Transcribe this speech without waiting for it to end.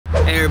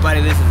Hey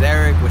everybody, this is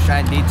Eric with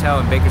Shine Detail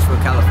in Bakersfield,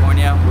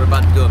 California. We're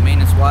about to do a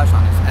maintenance wash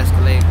on this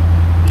Escalade,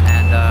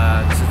 and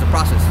this is the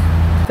process.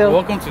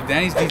 Welcome to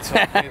Danny's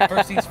Detail. Okay,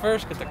 first things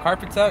first, get the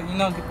carpets out, you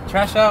know, get the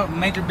trash out,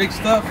 major big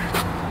stuff.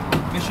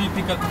 Make sure you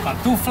pick up the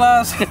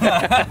pantuflas.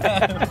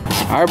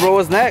 Alright bro,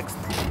 what's next?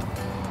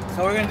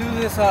 So we're gonna do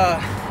this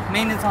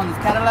maintenance on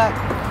this Cadillac.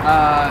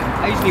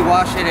 I usually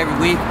wash it every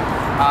week,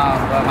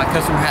 but my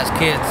customer has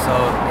kids,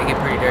 so they get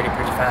pretty dirty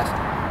pretty fast.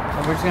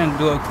 So we're just gonna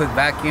do a quick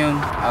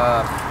vacuum,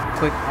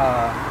 quick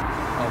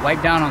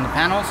wipe down on the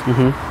panels,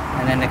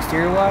 and then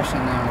exterior wash,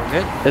 and then we're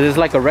good. Is this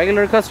like a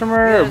regular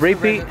customer or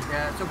repeat?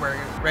 Yeah, it's a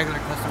regular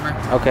customer.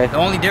 Okay. The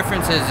only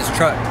difference is his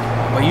truck.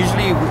 But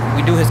usually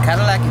we do his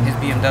Cadillac and his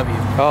BMW.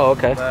 Oh,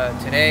 okay. But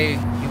today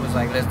he was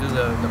like, let's do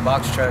the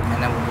box truck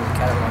and then we'll do the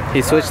Cadillac.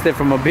 He switched it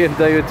from a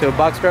BMW to a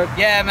box truck?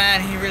 Yeah,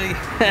 man, he really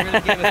gave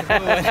us a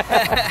good one.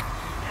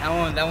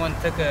 that one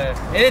took it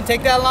didn't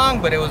take that long,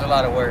 but it was a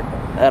lot of work.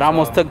 That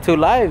almost took 2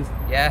 lives.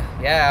 Yeah,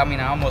 I mean,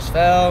 I almost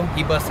fell.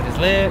 He busted his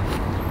lip.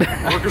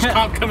 Workers'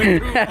 comp coming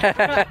through.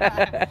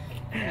 Yeah,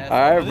 so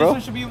all right, this bro. one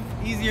should be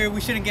easier.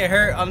 We shouldn't get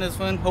hurt on this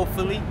one,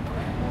 hopefully.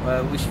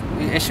 But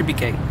it should be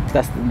cake.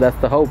 That's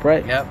the hope,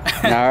 right? Yep.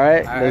 All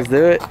right, let's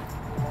do it.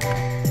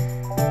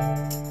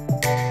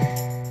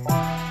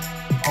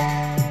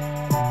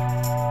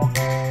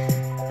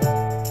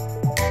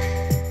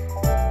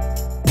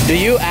 Do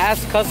you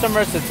ask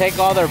customers to take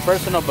all their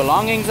personal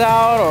belongings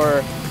out,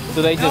 or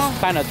do they just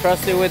kind of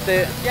trust you with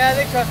it? Yeah,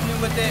 they trust me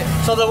with it.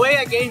 So the way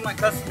I gain my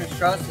customers'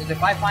 trust is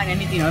if I find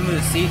anything under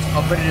the seats,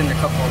 I'll put it in their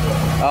cup holder.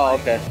 Oh,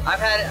 okay. I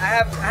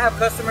have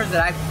customers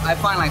that I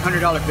find like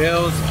 $100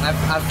 bills.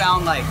 I've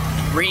found like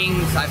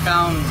rings. I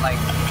found like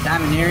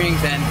diamond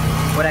earrings, and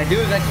what I do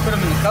is I just put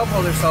them in the cup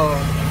holder. So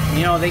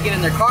you know, they get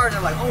in their car and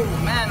they're like, oh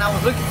man, I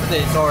was looking for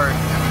this, or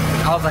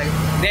I was like,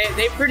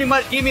 they pretty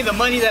much give me the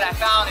money that I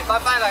found. If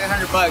I find like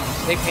 $100,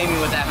 they pay me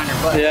with that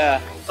 $100.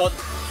 Yeah. So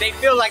they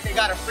feel like they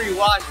got a free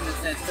wash in a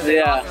sense, because they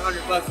lost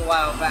 $100 a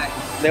while back.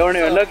 They weren't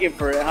even looking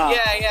for it, huh?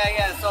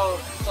 Yeah. So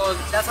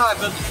that's how I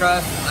build the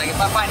trust. Like if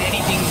I find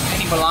anything,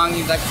 any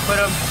belongings, I just put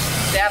them.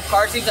 They have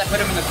car seats, I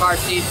put them in the car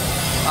seats,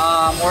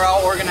 or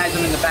I'll organize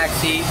them in the back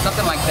seat,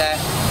 something like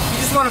that. You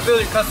just want to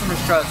build your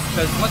customers' trust,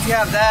 because once you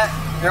have that,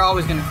 they're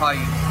always going to call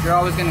you. You're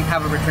always going to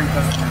have a return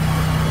customer.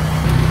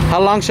 How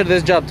long should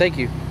this job take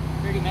you?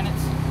 30 minutes.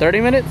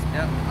 30 minutes?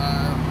 Yep.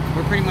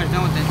 We're pretty much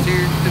done with the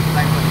interior. Took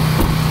like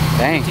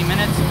Dang. 15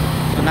 minutes.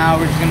 So now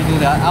we're just going to do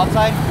the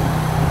outside,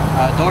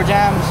 door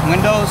jambs,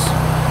 windows,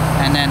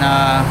 and then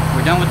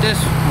we're done with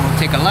this. We'll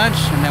take a lunch,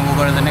 and then we'll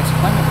go to the next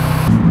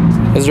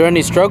appointment. Is there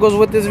any struggles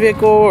with this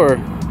vehicle, or?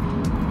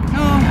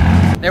 No.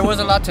 There was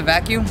a lot to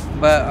vacuum,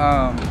 but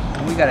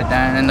we got it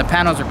done, and the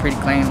panels are pretty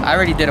clean. I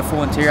already did a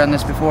full interior on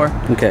this before.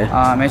 Okay.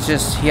 It's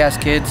just he has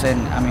kids,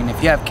 and I mean,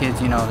 if you have kids,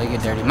 you know, they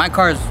get dirty. My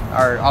cars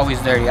are always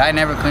dirty. I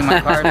never clean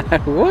my cars.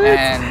 What?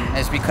 And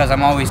it's because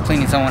I'm always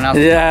cleaning someone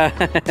else's car.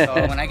 So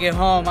when I get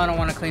home, I don't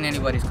want to clean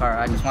anybody's car.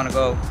 I just want to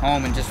go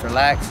home and just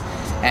relax.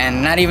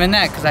 And not even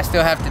that, because I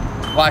still have to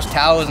wash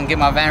towels and get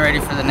my van ready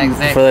for the next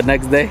day. For the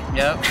next day?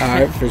 Yep. All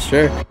right, for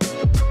sure.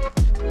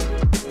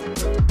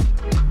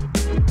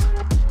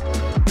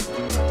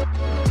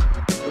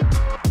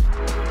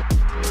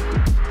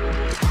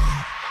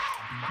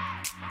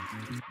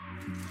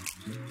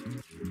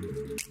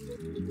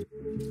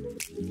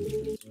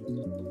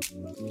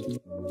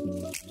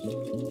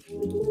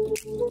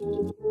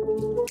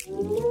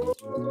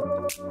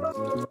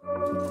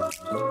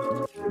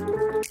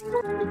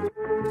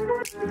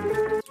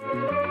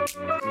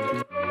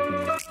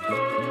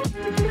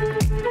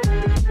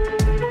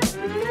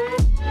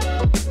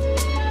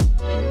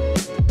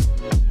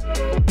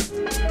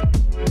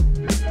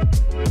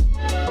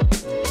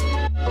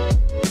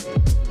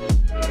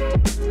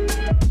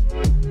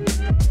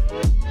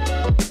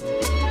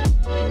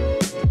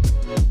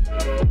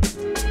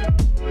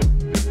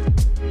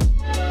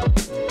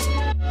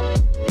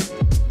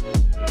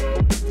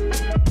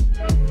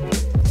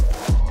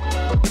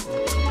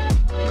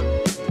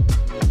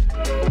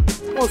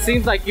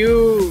 Seems like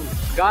you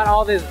got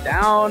all this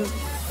down.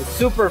 It's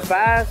super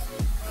fast.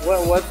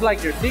 What's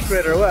like your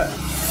secret, or what? To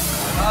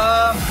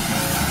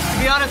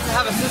be honest, I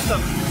have a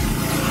system.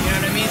 You know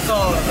what I mean? So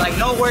like,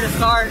 know where to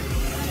start,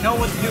 know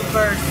what to do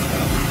first.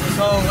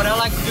 So what I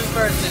like to do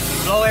first is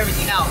blow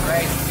everything out,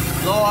 right?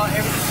 Blow out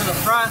everything to the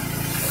front,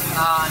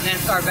 and then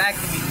start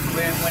vacuuming.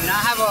 When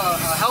I have a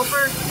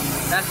helper,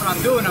 that's what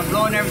I'm doing. I'm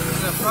blowing everything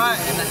to the front,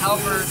 and the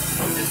helper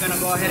is gonna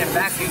go ahead and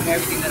vacuum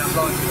everything that I'm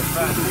blowing to the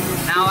front.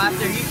 Now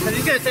because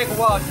he's gonna take a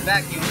while to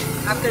vacuum.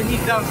 After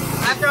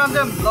I'm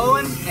done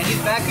blowing and he's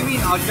vacuuming,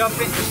 I'll jump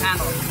into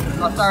panels.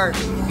 I'll start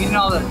getting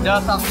all the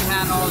dust off the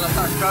panels. I'll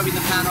start scrubbing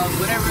the panels,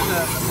 whatever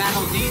the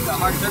panels need, the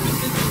hard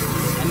surfaces.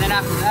 And then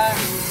after that,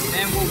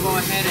 then we'll go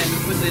ahead and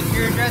put the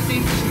interior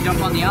dressing, jump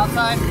on the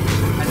outside,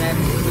 and then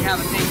we have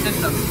the same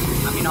system.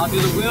 I mean, I'll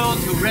do the wheels,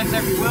 he'll rinse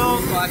every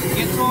wheel so I can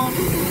get to them.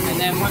 And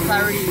then once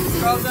I already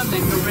scrub them,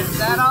 then he'll rinse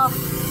that off.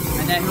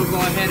 And then he'll go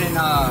ahead and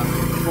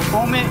we'll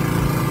foam it.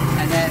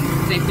 And then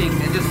same thing.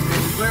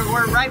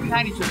 We're right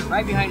behind each other,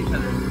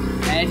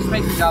 and it just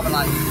makes the job a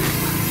lot easier.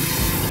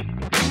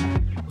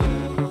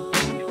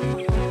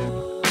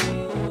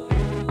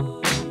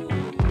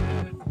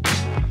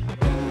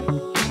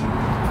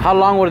 How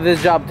long would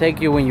this job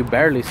take you when you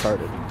barely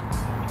started?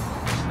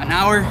 An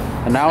hour.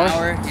 An hour? An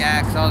hour,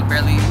 yeah, because I was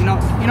barely, you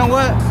know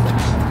what?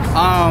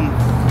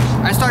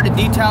 I started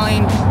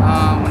detailing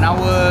when I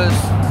was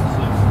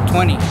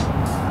 20,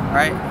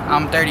 right?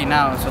 I'm 30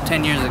 now, so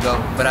 10 years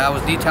ago, but I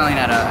was detailing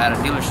at a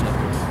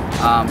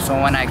dealership. So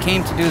when I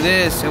came to do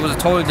this, it was a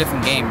totally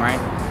different game, right?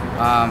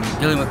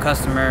 Dealing with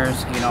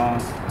customers, you know,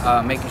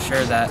 making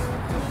sure that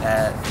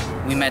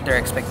we met their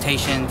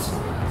expectations.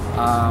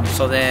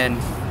 So then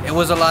it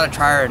was a lot of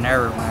trial and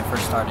error when I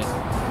first started.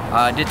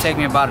 It did take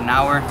me about an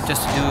hour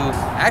just to do,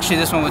 actually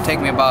this one would take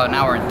me about an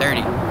hour and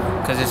 30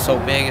 because it's so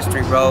big, it's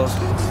 3 rows.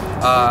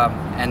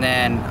 And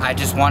then I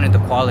just wanted the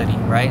quality,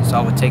 right? So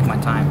I would take my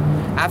time.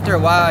 After a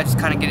while, I just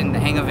kind of get in the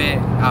hang of it.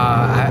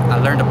 I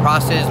learned the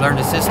process, learned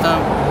the system,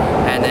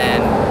 and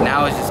then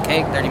now it's just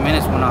cake. 30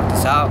 minutes, we'll knock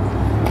this out,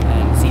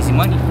 and it's easy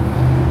money.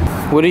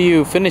 What are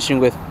you finishing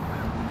with?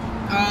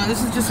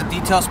 This is just a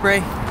detail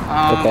spray.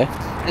 Okay.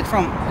 It's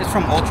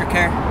from Ultra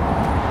Care,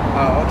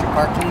 Ultra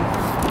Car Clean.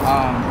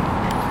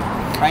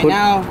 Right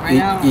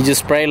now, you just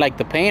spray like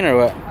the paint or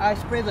what? I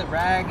spray the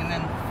rag, and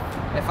then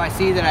if I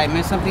see that I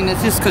missed something,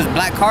 that's just because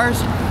black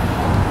cars,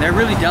 they're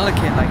really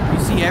delicate. Like you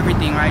see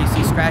everything, right? You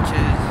see scratches,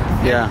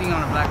 everything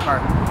on a black car.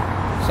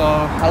 So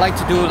I like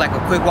to do like a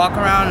quick walk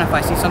around. If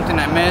I see something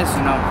I missed,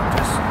 you know,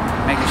 just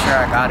making sure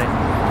I got it.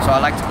 So I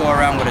like to go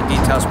around with a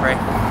detail spray.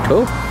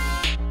 Cool.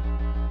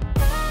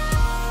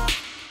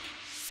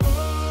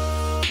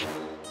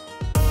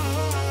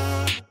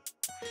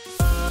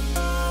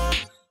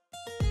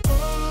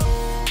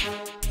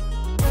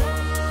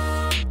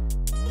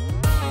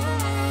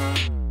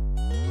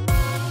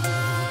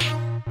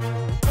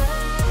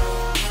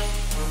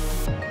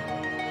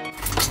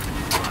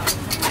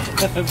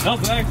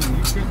 That's acting.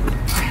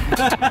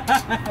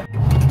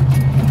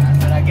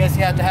 But I guess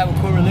you have to have a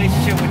cool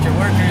relationship with your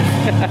workers.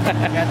 You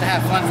have to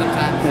have fun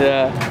sometimes.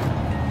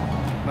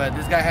 Yeah. But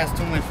this guy has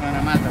too much fun.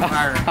 I'm at the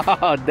fire.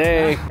 Oh,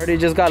 dang. Already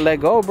just got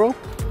let go, bro.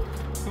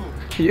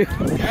 You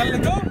Gotta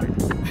let go.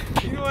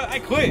 You know what? I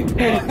quit.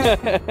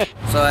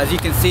 So as you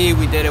can see,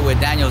 we did it with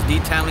Daniel's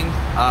Detailing.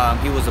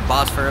 He was a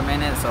boss for a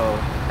minute, so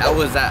that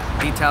was that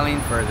detailing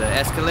for the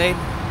Escalade.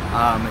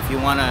 If you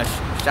want to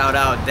shout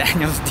out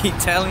Daniel's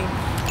Detailing,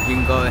 you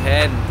can go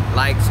ahead and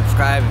like,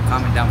 subscribe, and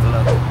comment down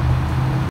below.